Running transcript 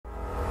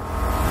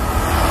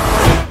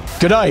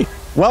Good night.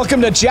 Welcome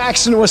to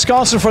Jackson,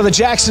 Wisconsin for the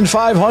Jackson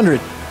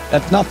 500.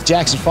 That's not the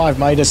Jackson 5,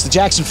 mate. It's the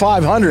Jackson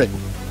 500.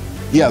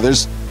 Yeah,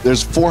 there's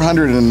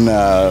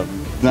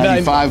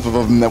 495 of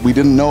them that we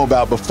didn't know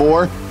about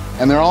before,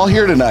 and they're all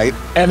here tonight.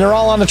 And they're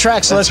all on the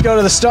track, so let's go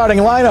to the starting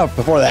lineup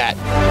before that.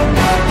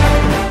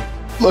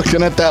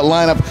 Looking at that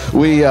lineup,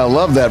 we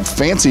love that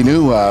fancy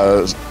new...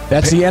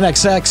 That's the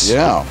NXX.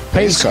 Yeah.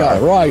 Pace car,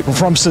 right.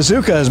 From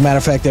Suzuka, as a matter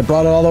of fact. They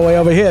brought it all the way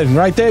over here. And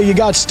right there, you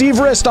got Steve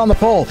Rist on the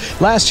pole.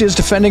 Last year's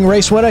defending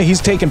race winner. He's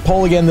taking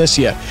pole again this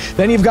year.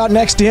 Then you've got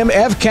next to him,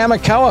 Ev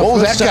Kamikawa. Oh,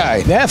 that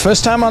guy. Yeah,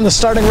 first time on the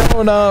starting row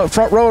and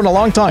front row in a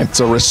long time. It's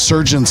a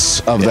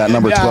resurgence of that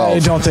number 12. I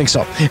don't think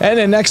so. And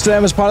then next to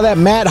them, as part of that,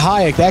 Matt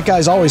Hayek. That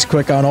guy's always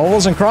quick on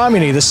ovals. And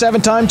Cromeny, the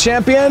 7-time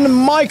champion,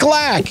 Mike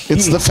Lack.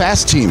 It's the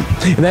fast team.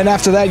 And then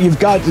after that, you've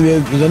got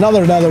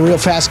another real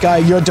fast guy.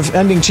 Your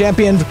defending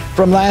champion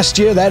from last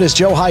year, that is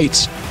Joe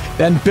Heights.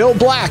 Then Bill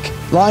Black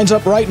lines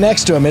up right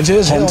next to him. It's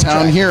his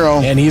hometown hero.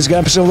 And he's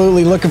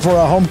absolutely looking for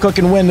a home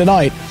cooking win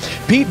tonight.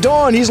 Pete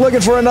Dorn, he's looking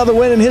for another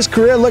win in his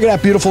career. Look at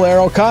that beautiful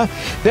aero car.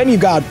 Then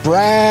you've got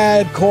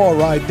Brad Core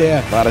right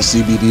there. A lot of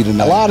CBD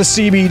tonight. A lot of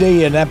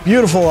CBD and that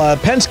beautiful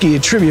Penske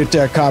tribute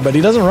car, but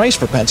he doesn't race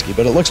for Penske,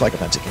 but it looks like a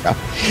Penske car.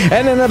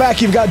 And in the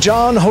back, you've got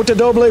John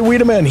Hotadoble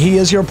Wiedemann. He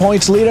is your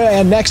points leader.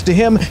 And next to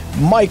him,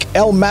 Mike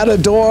El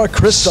Matador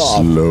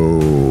Christoph.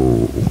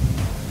 Slow.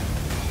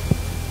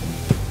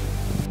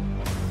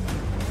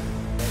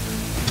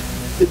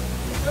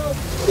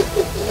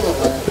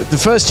 The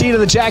first heat of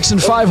the Jackson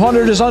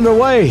 500 is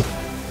underway.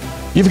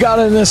 You've got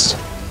in this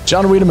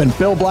John Wiedemann,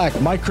 Bill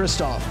Black, Mike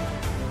Christoph.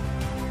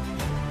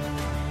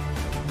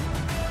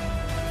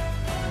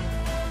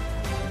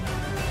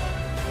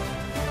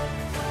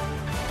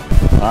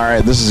 All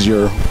right, this is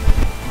your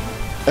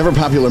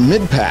ever-popular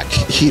mid-pack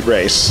heat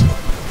race.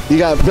 You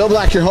got Bill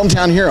Black, your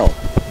hometown hero.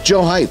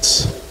 Joe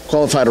Heights,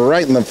 qualified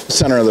right in the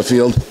center of the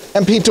field.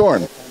 And Pete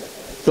Dorn,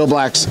 Bill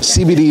Black's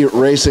CBD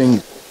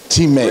racing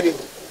teammate,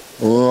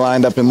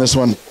 lined up in this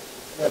one.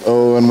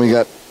 Oh, and we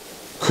got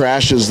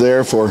crashes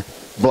there for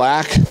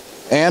Black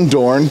and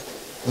Dorn.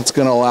 That's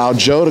going to allow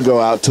Joe to go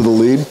out to the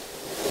lead.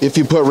 If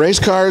you put race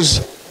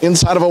cars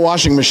inside of a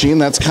washing machine,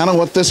 that's kind of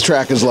what this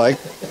track is like.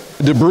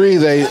 Debris,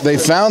 they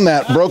found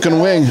that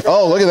broken wing.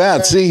 Oh, look at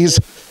that. See,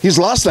 he's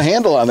lost the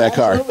handle on that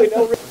car.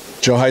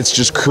 Joe Heights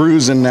just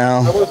cruising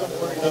now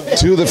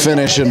to the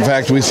finish. In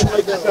fact, we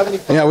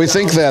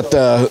think that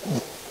the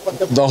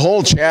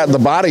whole the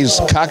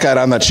body's cockeyed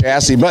on the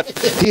chassis, but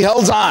he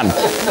held on.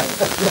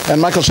 And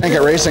Michael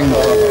Shankett Racing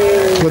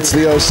puts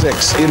the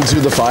 06 into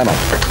the final.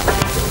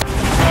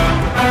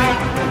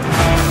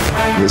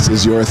 This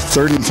is your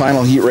third and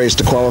final heat race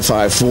to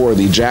qualify for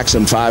the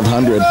Jackson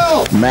 500.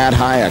 Matt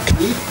Hayek,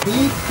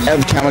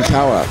 Ev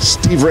Kamikawa,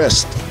 Steve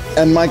Rist,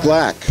 and Mike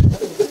Lack.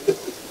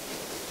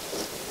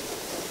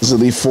 These are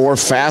the 4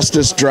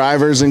 fastest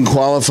drivers in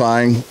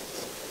qualifying,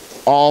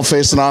 all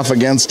facing off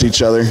against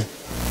each other.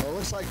 Well, it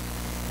looks like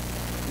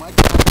Mike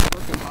Lack is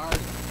working hard,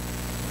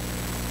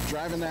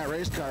 driving that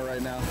race car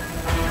right now.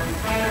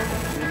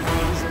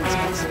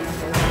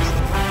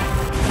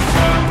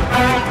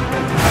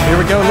 Here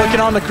we go, looking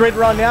on the grid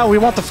run now. We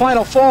want the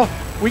final 4.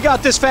 We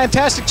got this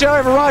fantastic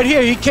driver right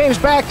here. He came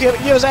back,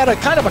 he was at a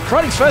kind of a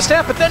cruddy first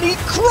half, but then he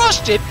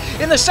crushed it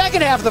in the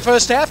second half of the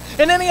first half,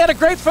 and then he had a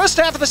great first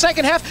half of the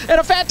second half, and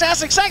a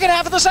fantastic second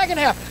half of the second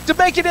half to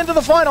make it into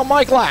the final,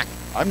 Mike Lack.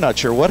 I'm not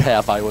sure what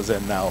half I was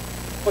in now.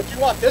 But you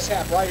want this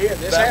half right here,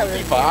 this That half. would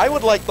be fine. I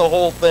would like the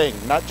whole thing,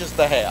 not just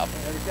the half.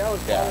 There we go.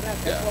 Yeah,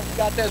 That's what we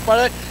got there.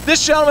 But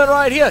this gentleman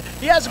right here,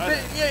 he has a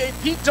bit,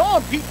 Pete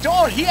Dorn,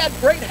 he had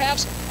great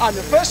halves on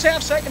the first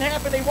half, second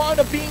half, and they wound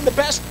up being the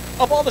best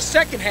of all the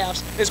second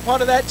halves as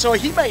part of that, so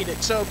he made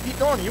it. So, Pete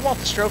Dorn, you want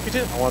this trophy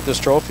too? I want this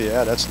trophy,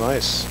 yeah, that's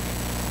nice.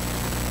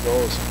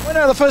 Goes.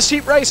 Winner of the first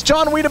heat race,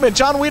 John Wiedemann.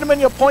 John Wiedemann,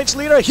 your points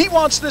leader, he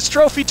wants this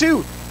trophy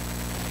too.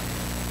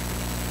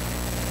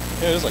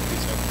 Yeah, it is like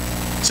these.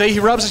 See, he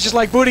rubs it just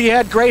like booty. He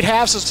had great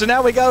halves. So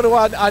now we go to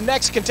our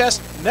next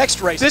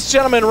next race. This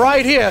gentleman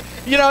right here,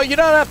 you don't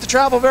have to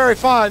travel very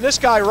far. And this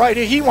guy right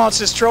here, he wants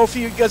this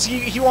trophy because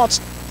he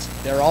wants,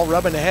 they're all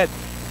rubbing their head.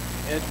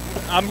 This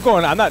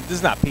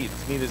is not Pete.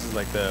 To me, this is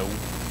like the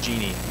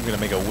genie. I'm going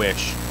to make a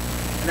wish.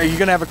 And are you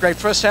going to have a great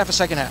first half or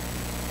second half?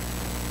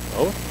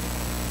 Oh.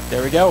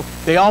 There we go.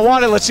 They all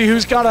want it. Let's see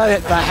who's got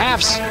the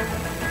halves.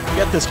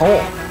 Get this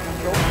hole.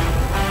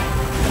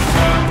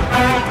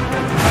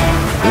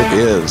 It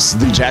is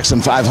the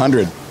Jackson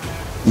 500.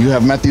 You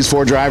have met these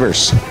 4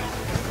 drivers.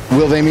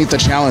 Will they meet the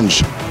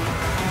challenge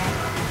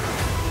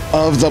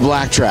of the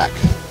black track?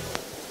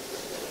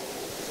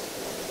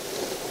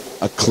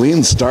 A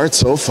clean start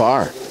so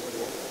far.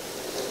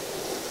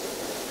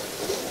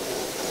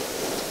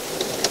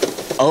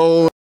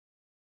 Oh,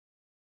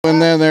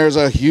 and then there's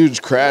a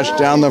huge crash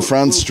down the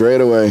front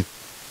straightaway.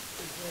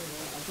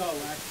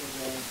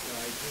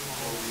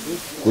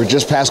 We're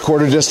just past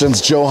quarter distance.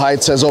 Joe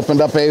Heights has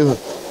opened up a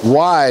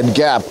wide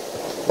gap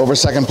over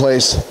second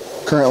place.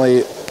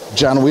 Currently,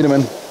 John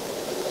Wiedemann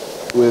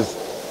with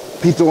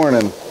Pete Dorn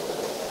and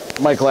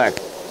Mike Lack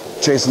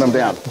chasing them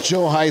down.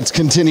 Joe Heights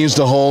continues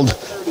to hold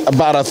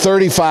about a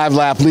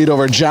 35-lap lead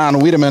over John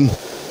Wiedemann.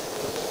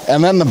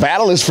 And then the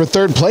battle is for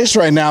third place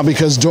right now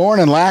because Dorn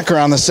and Lack are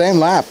on the same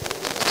lap.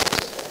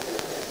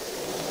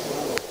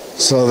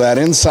 So that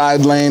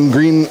inside lane,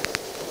 green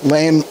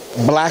lane,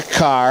 black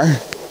car,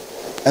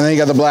 and then you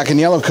got the black and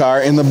yellow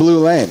car in the blue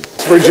lane.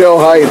 For Joe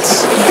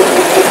Heights,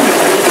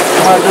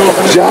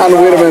 John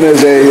Wiedemann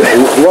is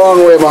a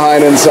long way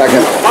behind in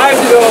second,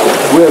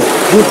 with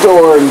Pete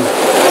Dorn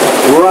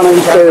running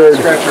third.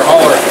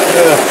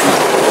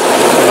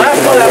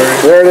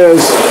 There it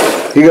is.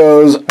 He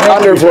goes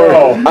under for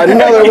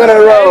another win in a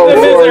row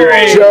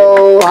for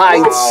Joe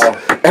Heights.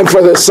 And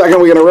for the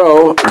second week in a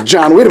row,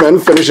 John Wiedemann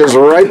finishes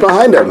right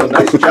behind him.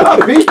 Nice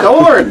job, Pete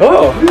Dorn.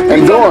 Oh,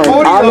 and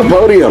Dorn on the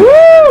podium.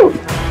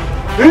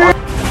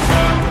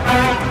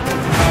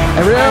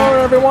 And remember,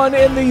 everyone,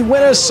 in the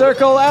winner's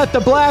circle at the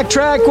black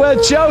track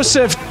with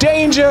Joseph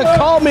Danger,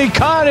 Call Me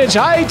Carnage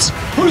Heights.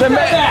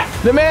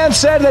 The man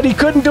said that he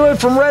couldn't do it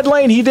from red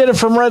lane. He did it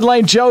from red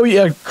lane. Joe,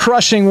 a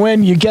crushing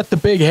win. You get the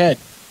big head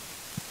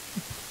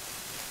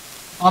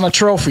on a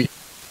trophy.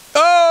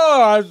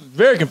 Oh, I was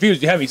very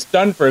confused. You had me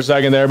stunned for a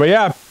second there. But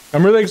yeah,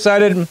 I'm really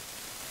excited.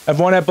 I've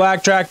won at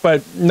black track,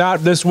 but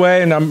not this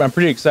way, and I'm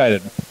pretty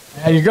excited.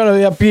 And you're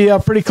going to be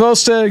pretty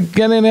close to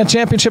getting a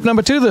championship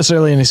number 2 this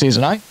early in the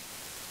season, right?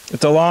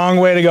 It's a long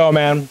way to go,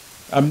 man.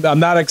 I'm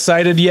not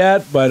excited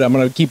yet, but I'm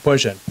going to keep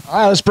pushing. All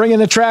right, let's bring in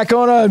the track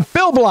owner,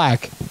 Bill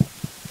Black.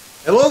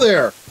 Hello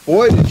there.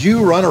 Boy, did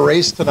you run a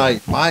race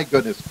tonight. My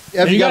goodness.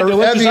 Ev, you got to rub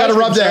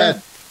the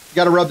head. You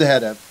got to rub the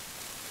head, Ev.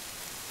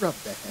 Rub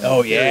the head.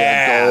 Oh,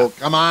 yeah. Go.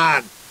 Come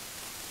on.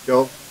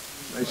 Go.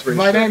 Nice race.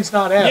 My name's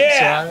not Ed, Yeah.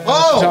 so I don't know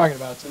what you're talking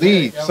about. So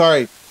Lee,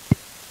 sorry.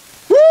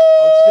 Woo!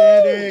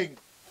 Outstanding.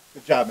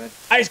 Good job, man.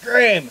 Ice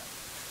cream.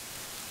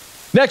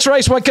 Next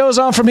race, what goes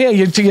on from here?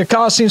 Your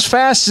car seems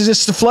fast. Is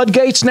this the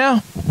floodgates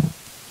now?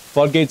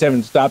 Floodgates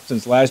haven't stopped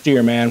since last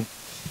year, man.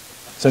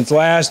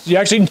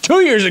 Actually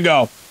 2 years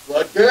ago.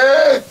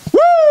 Floodgates.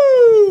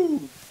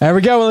 Woo! There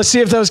we go. Well, let's see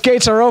if those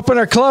gates are open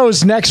or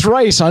closed. Next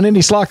race on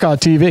IndySlotCar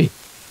TV.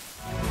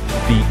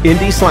 The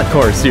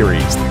IndySlotCar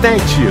series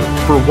thanks you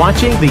for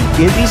watching the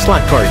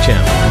IndySlotCar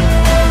channel.